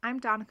I'm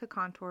Donica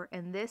Contour,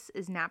 and this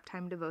is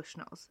Naptime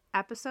Devotionals,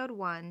 Episode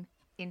 1,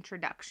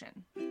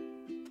 Introduction.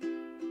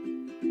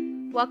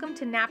 Welcome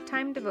to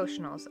Naptime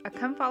Devotionals, a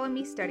Come Follow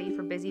Me study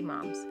for busy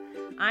moms.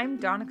 I'm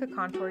Donica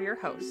Contour, your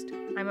host.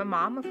 I'm a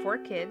mom of 4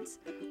 kids,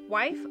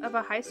 wife of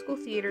a high school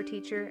theater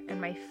teacher,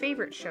 and my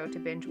favorite show to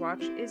binge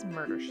watch is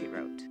Murder, She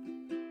Wrote.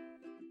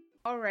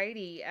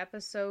 Alrighty,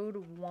 Episode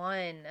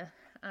 1.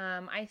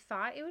 I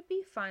thought it would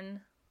be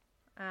fun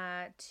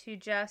to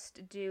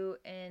just do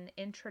an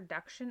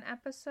introduction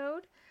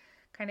episode,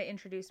 kind of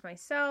introduce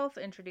myself,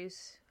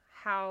 introduce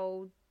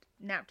how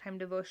Naptime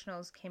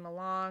Devotionals came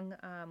along,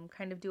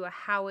 kind of do a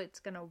how it's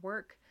going to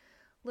work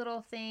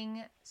little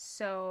thing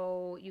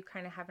so you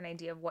kind of have an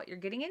idea of what you're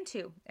getting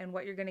into and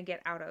what you're going to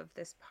get out of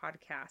this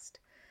podcast.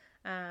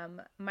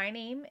 My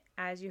name,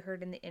 as you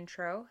heard in the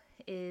intro,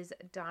 is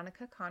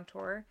Donica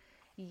Contour.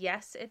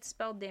 Yes, it's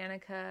spelled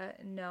Danica.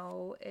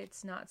 No,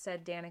 it's not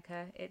said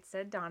Danica. It's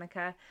said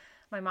Donica.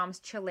 My mom's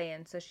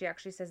Chilean, so she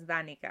actually says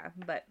Danica.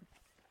 But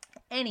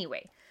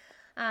anyway,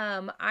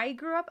 I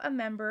grew up a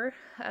member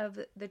of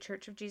the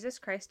Church of Jesus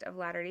Christ of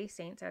Latter-day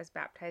Saints. I was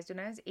baptized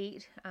when I was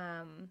 8.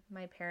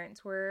 My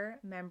parents were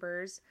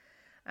members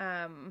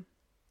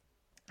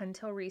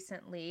until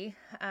recently.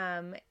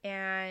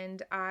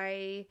 And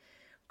I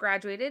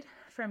graduated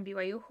from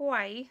BYU,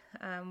 Hawaii,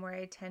 where I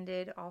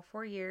attended all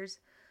 4 years,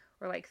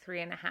 or like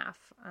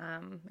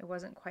 3.5. It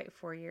wasn't quite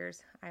 4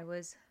 years. I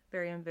was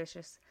very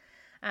ambitious.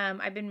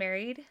 I've been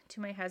married to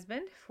my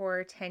husband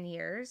for 10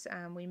 years.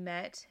 We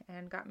met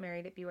and got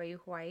married at BYU,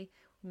 Hawaii.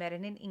 We met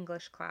in an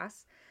English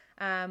class.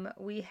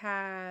 We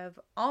have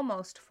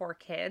almost 4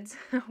 kids.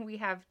 We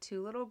have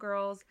 2 little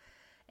girls,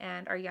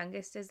 and our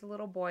youngest is a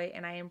little boy,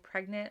 and I am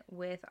pregnant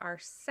with our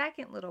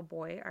second little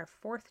boy, our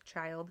 4th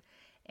child,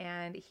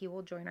 and he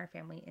will join our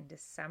family in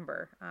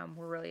December.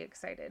 We're really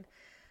excited.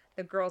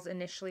 The girls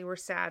initially were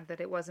sad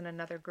that it wasn't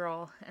another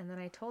girl. And then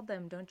I told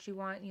them, don't you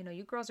want,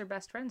 you girls are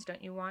best friends.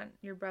 Don't you want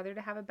your brother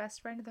to have a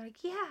best friend? And they're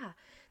like, yeah,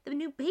 the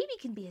new baby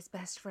can be his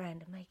best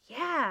friend. I'm like,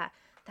 yeah,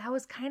 that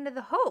was kind of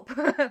the hope.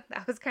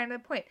 That was kind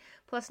of the point.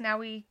 Plus now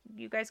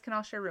you guys can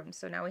all share rooms.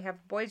 So now we have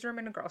a boys' room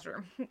and a girls'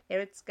 room.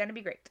 It's going to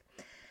be great.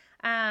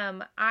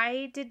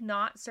 I did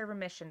not serve a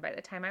mission. By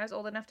the time I was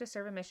old enough to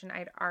serve a mission,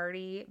 I'd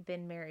already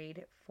been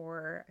married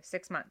for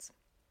 6 months.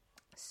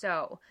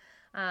 So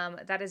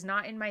that is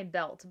not in my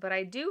belt, but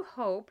I do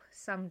hope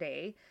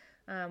someday,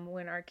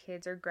 when our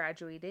kids are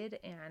graduated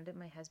and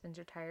my husband's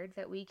retired,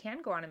 that we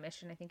can go on a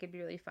mission. I think it'd be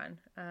really fun,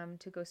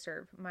 to go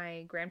serve.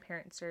 My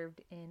grandparents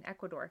served in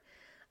Ecuador,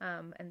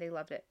 and they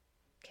loved it.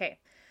 Okay.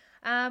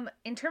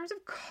 In terms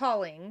of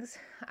callings,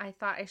 I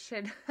thought I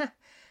should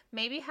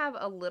maybe have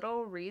a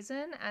little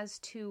reason as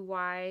to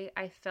why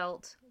I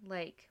felt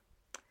like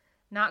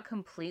not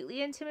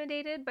completely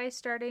intimidated by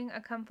starting a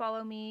Come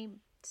Follow Me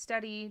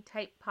study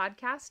type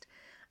podcast.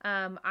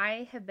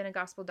 I have been a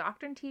gospel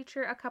doctrine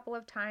teacher a couple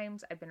of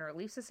times. I've been a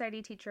Relief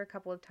Society teacher a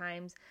couple of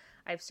times.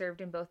 I've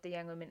served in both the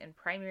young women and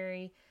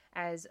primary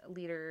as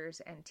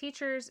leaders and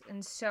teachers.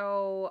 And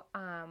so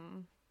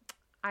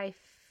I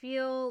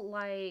feel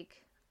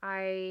like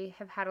I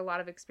have had a lot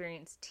of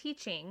experience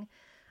teaching.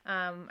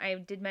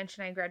 I did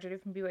mention I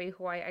graduated from BYU,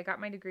 Hawaii. I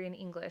got my degree in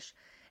English.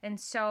 And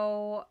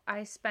so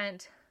I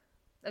spent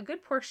a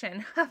good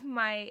portion of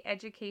my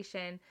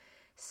education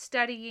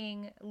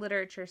studying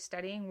literature,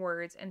 studying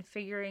words, and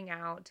figuring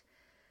out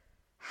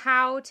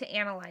how to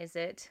analyze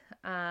it,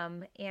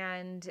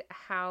 and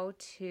how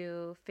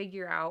to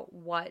figure out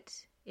what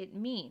it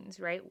means,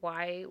 right?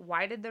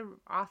 Why did the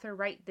author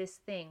write this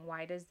thing?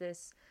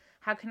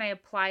 How can I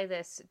apply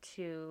this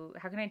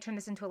how can I turn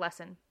this into a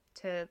lesson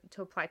to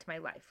apply to my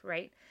life,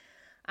 right?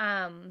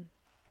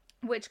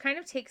 Which kind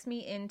of takes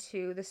me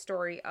into the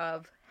story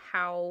of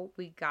how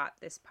we got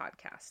this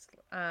podcast.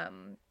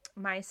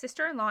 My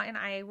sister-in-law and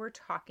I were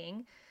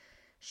talking.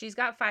 She's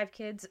got 5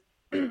 kids.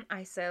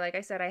 Like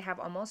I said, I have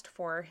almost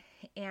 4.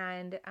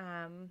 And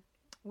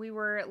we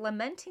were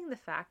lamenting the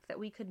fact that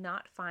we could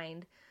not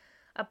find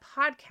a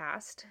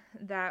podcast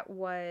that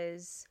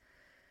was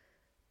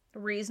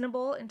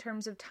reasonable in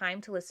terms of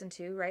time to listen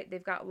to, right?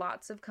 They've got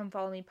lots of Come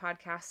Follow Me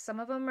podcasts. Some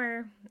of them are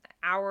an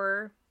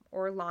hour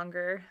or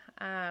longer.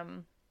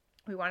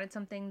 We wanted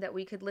something that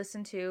we could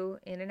listen to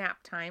in a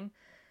nap time.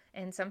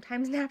 And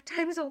sometimes nap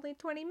time is only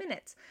 20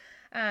 minutes.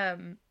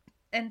 And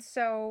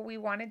so we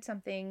wanted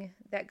something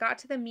that got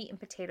to the meat and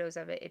potatoes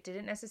of it. It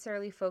didn't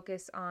necessarily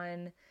focus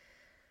on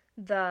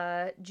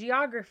the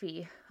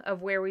geography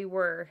of where we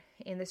were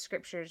in the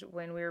scriptures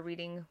when we were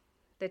reading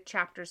the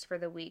chapters for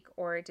the week,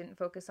 or it didn't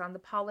focus on the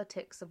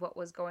politics of what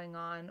was going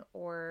on,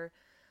 or,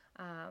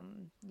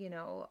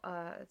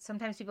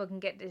 sometimes people can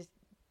get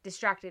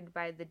distracted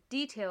by the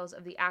details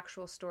of the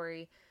actual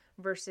story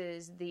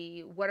versus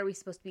what are we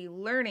supposed to be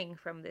learning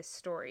from this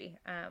story?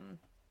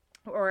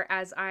 Or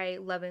as I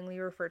lovingly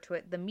refer to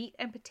it, the meat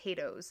and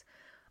potatoes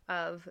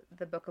of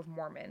the Book of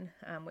Mormon,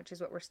 which is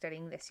what we're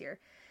studying this year.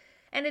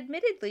 And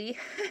admittedly,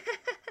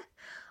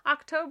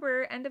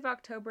 end of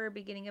October,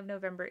 beginning of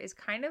November is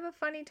kind of a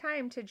funny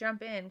time to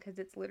jump in because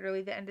it's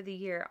literally the end of the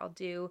year. I'll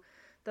do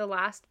the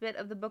last bit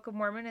of the Book of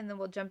Mormon, and then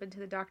we'll jump into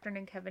the Doctrine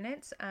and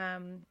Covenants.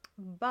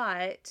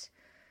 But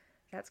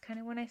that's kind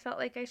of when I felt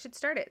like I should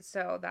start it.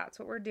 So that's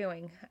what we're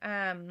doing.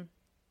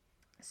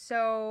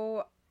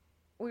 So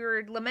we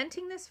were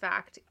lamenting this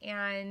fact,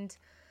 and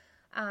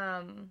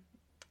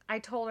I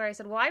told her, I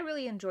said, well, I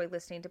really enjoy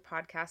listening to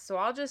podcasts, so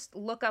I'll just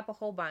look up a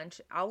whole bunch.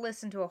 I'll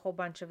listen to a whole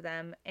bunch of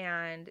them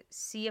and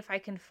see if I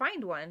can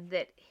find one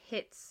that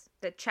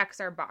checks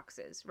our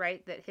boxes,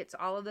 right? That hits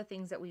all of the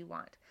things that we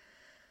want.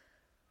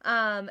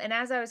 And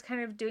as I was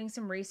kind of doing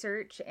some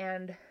research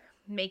and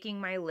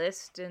making my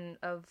list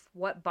of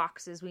what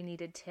boxes we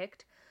needed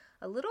ticked,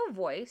 a little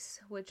voice,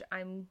 which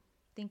I'm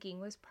thinking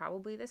was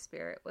probably the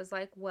Spirit, was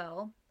like,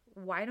 well,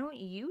 why don't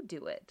you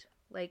do it?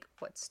 Like,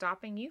 what's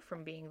stopping you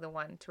from being the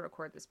one to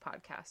record this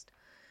podcast?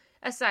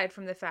 Aside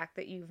from the fact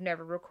that you've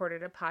never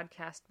recorded a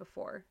podcast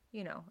before,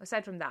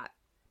 aside from that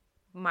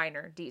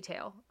minor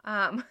detail.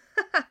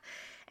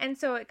 And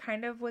so it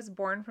kind of was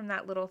born from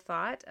that little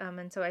thought.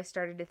 And so I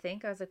started to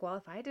think, I was like, well,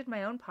 if I did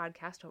my own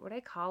podcast, what would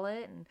I call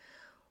it? And,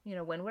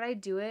 when would I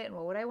do it? And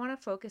what would I want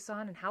to focus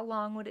on? And how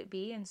long would it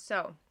be? And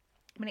so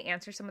I'm going to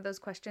answer some of those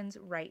questions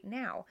right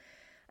now.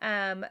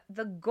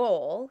 The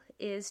goal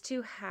is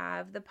to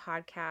have the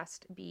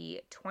podcast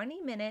be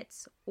 20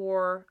 minutes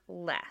or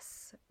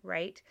less,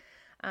 right?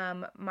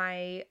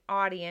 My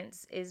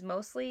audience is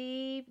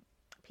mostly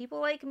people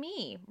like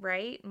me,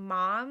 right?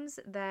 Moms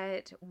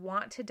that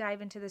want to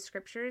dive into the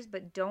scriptures,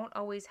 but don't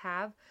always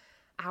have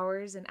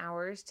hours and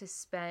hours to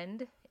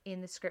spend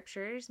in the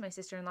scriptures. My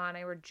sister-in-law and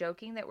I were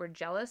joking that we're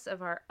jealous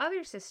of our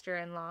other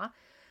sister-in-law,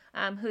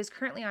 who is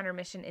currently on her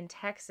mission in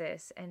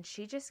Texas, and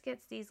she just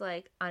gets these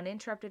like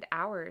uninterrupted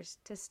hours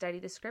to study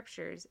the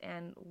scriptures,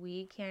 and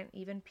we can't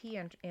even pee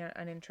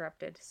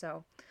uninterrupted.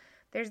 So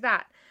there's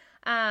that.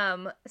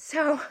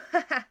 So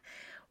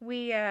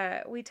we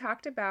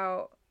talked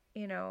about,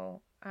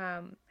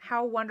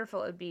 how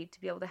wonderful it would be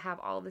to be able to have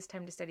all of this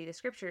time to study the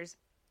scriptures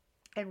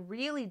and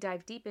really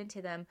dive deep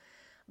into them.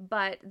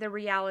 But the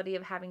reality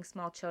of having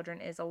small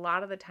children is a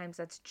lot of the times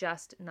that's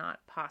just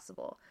not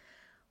possible.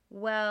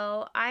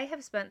 Well, I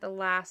have spent the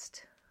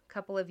last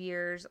couple of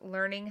years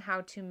learning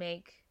how to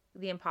make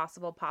the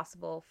impossible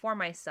possible for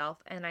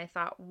myself. And I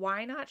thought,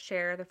 why not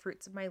share the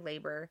fruits of my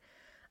labor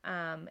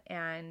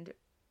and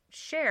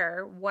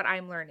share what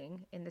I'm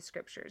learning in the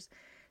scriptures?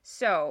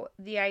 So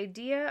the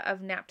idea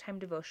of naptime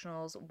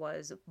devotionals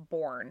was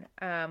born.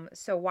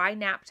 So why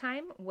nap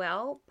time?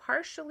 Well,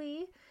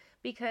 partially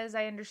because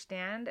I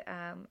understand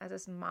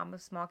as a mom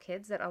of small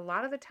kids that a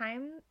lot of the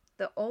time,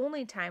 the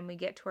only time we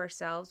get to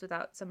ourselves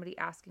without somebody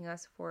asking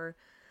us for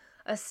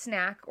a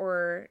snack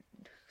or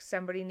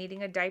somebody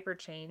needing a diaper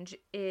change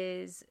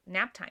is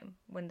nap time,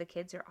 when the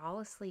kids are all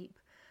asleep.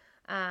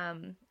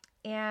 And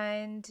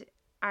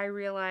I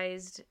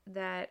realized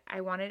that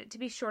I wanted it to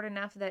be short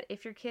enough that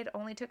if your kid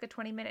only took a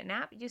 20-minute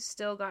nap, you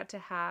still got to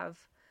have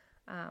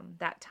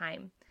that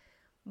time.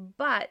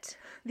 But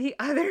the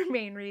other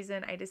main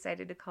reason I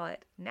decided to call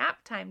it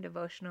nap time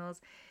devotionals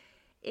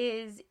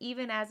is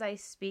even as I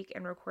speak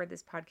and record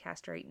this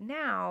podcast right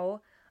now,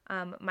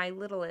 my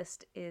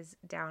littlest is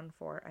down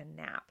for a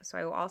nap. So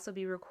I will also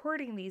be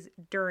recording these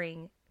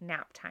during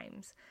nap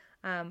times.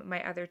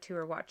 My other two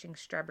are watching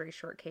Strawberry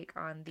Shortcake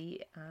on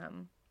the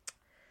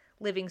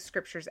Living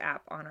Scriptures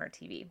app on our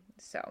TV.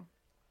 So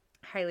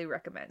highly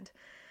recommend.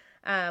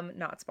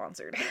 Not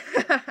sponsored.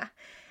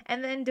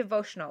 And then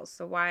devotionals.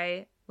 So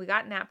why we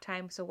got nap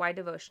time. So why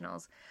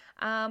devotionals?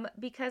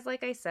 Because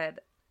like I said,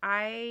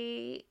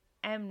 I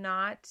am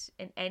not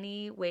in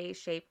any way,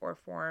 shape, or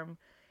form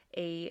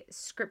a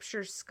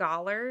scripture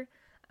scholar.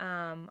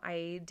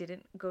 I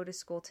didn't go to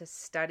school to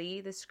study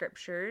the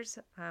scriptures,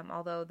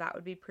 although that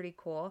would be pretty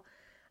cool.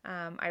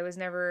 I was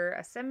never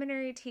a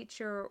seminary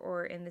teacher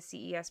or in the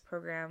CES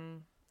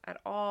program at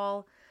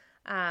all.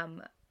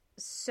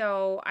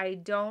 So I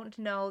don't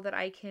know that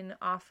I can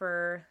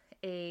offer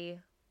a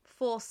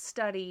full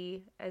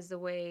study as the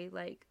way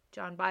like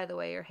John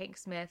Bytheway or Hank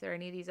Smith or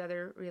any of these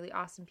other really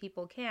awesome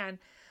people can.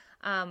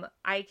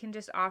 I can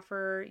just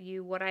offer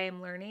you what I am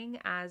learning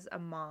as a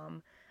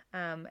mom.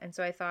 And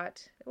so I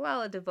thought,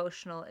 well, a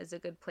devotional is a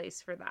good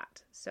place for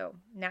that. So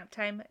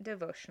naptime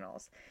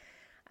devotionals.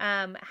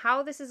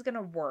 How this is going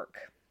to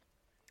work.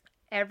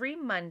 Every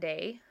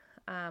Monday,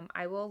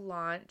 I will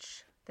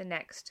launch the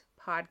next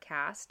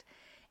podcast,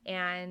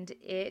 and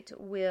it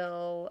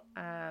will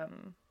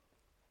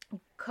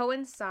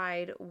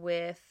coincide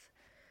with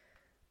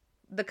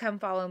the Come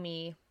Follow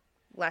Me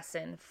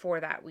lesson for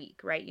that week,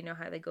 right? You know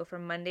how they go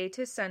from Monday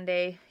to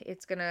Sunday.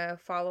 It's going to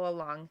follow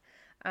along.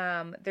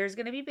 There's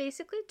going to be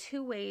basically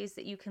two ways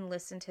that you can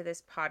listen to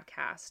this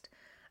podcast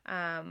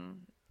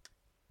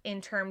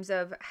in terms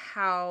of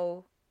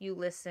how you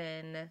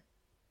listen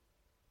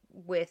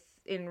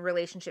in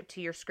relationship to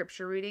your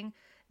scripture reading,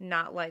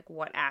 not like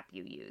what app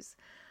you use.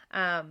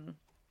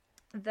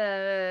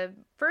 The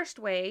first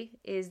way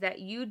is that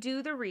you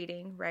do the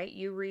reading, right?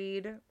 You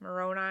read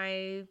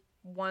Moroni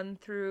 1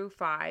 through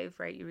 5,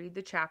 right? You read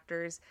the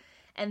chapters,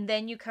 and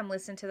then you come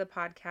listen to the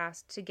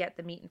podcast to get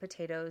the meat and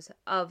potatoes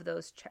of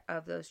those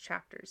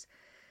chapters.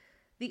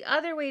 The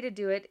other way to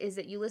do it is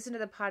that you listen to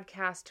the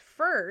podcast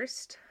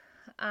first,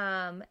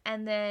 and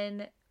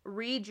then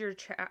read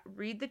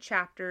the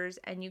chapters,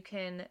 and you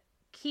can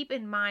keep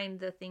in mind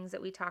the things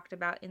that we talked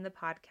about in the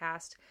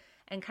podcast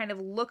and kind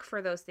of look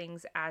for those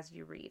things as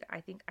you read.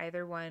 I think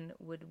either one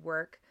would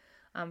work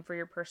for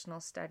your personal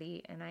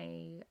study, and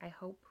I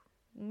hope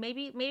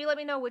maybe let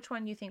me know which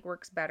one you think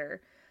works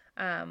better.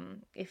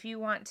 If you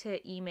want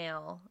to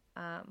email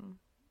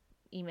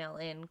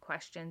in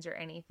questions or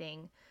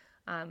anything,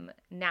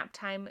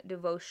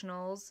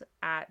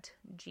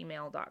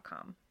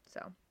 naptimedevotionals@gmail.com.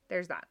 So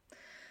there's that.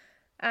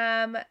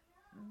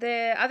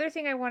 The other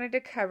thing I wanted to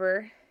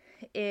cover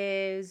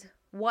is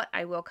what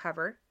I will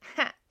cover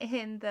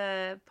in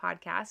the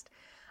podcast.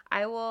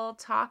 I will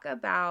talk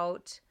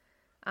about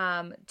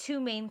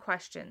two main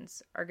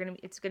questions.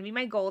 It's going to be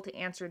my goal to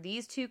answer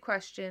these two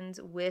questions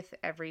with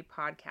every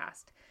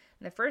podcast.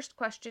 And the first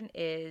question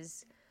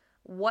is,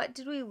 what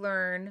did we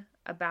learn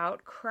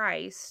about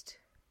Christ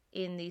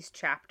in these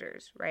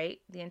chapters,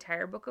 right? The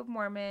entire Book of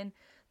Mormon,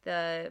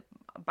 the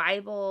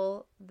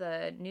Bible,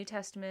 the New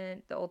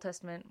Testament, the Old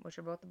Testament, which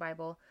are both the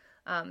Bible,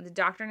 the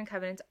Doctrine and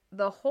Covenants.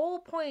 The whole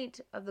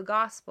point of the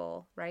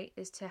gospel, right,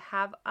 is to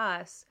have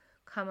us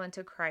come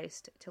unto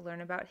Christ, to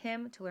learn about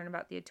him, to learn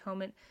about the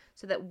atonement,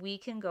 so that we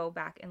can go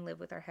back and live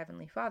with our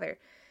Heavenly Father.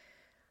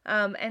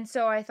 And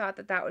so I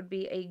thought that would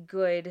be a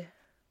good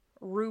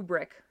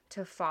rubric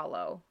to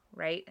follow,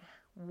 right?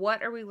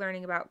 What are we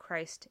learning about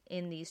Christ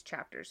in these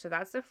chapters? So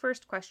that's the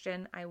first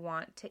question I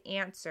want to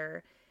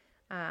answer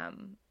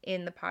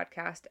in the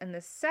podcast. And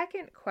the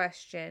second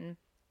question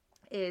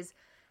is,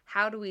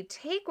 how do we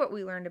take what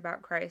we learned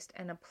about Christ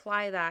and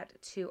apply that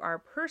to our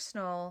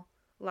personal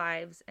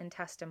lives and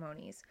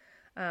testimonies?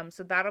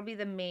 So that'll be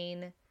the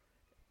main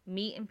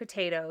meat and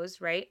potatoes,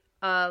 right,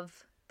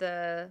 of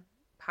the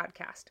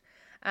podcast.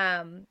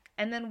 And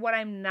then what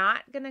I'm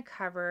not going to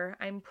cover,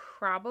 I'm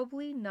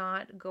probably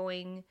not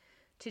going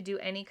to do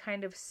any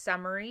kind of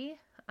summary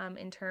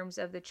in terms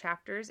of the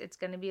chapters. It's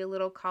going to be a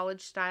little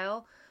college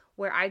style,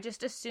 where I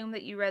just assume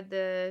that you read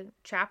the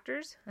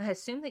chapters. I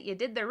assume that you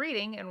did the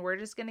reading, and we're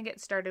just going to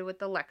get started with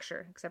the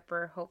lecture, except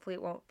for hopefully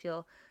it won't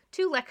feel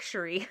too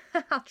lecture-y.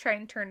 I'll try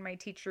and turn my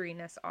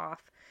teacheriness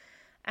off.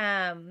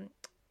 And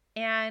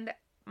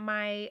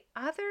my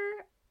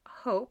other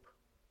hope,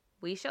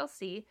 we shall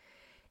see,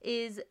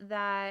 is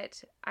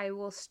that I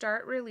will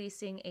start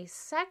releasing a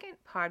second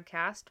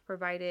podcast,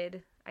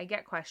 provided I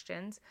get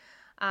questions.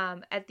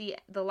 At the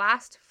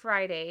last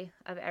Friday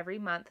of every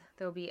month,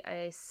 there'll be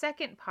a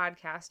second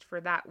podcast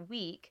for that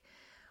week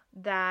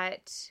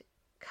that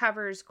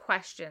covers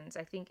questions.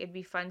 I think it'd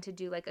be fun to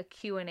do like a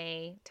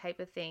Q&A type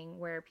of thing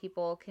where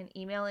people can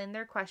email in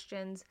their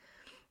questions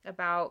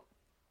about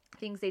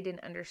things they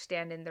didn't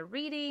understand in the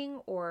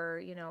reading,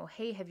 or,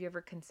 hey, have you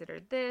ever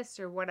considered this,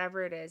 or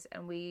whatever it is.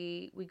 And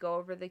we go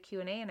over the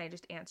Q&A, and I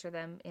just answer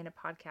them in a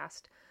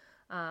podcast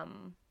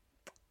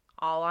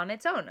all on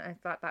its own. I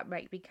thought that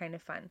might be kind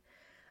of fun.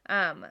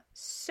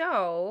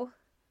 So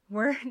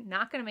we're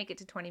not going to make it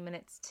to 20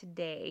 minutes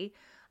today,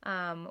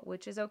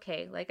 which is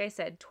okay. Like I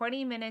said,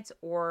 20 minutes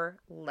or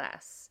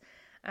less.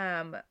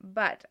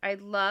 But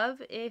I'd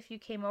love if you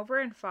came over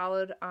and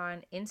followed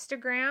on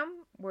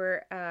Instagram.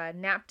 We're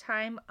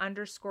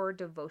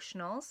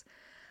naptime_devotionals.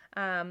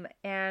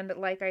 And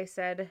like I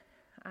said,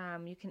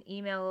 you can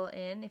email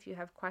in if you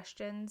have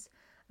questions,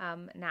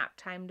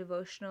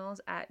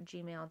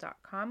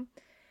 naptimedevotionals@gmail.com.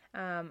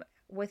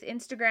 With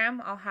Instagram,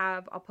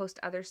 I'll post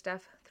other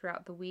stuff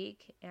throughout the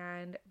week,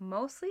 and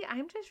mostly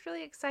I'm just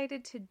really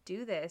excited to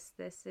do this.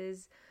 This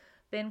has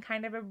been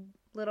kind of a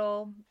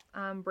little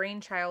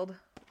brainchild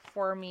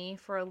for me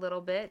for a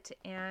little bit,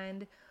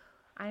 and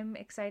I'm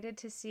excited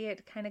to see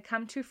it kind of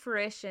come to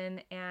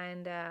fruition,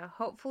 and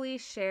hopefully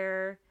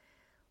share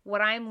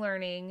what I'm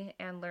learning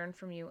and learn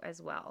from you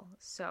as well.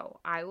 So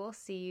I will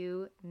see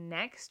you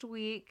next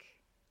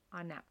week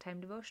on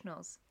Naptime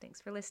Devotionals. Thanks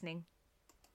for listening.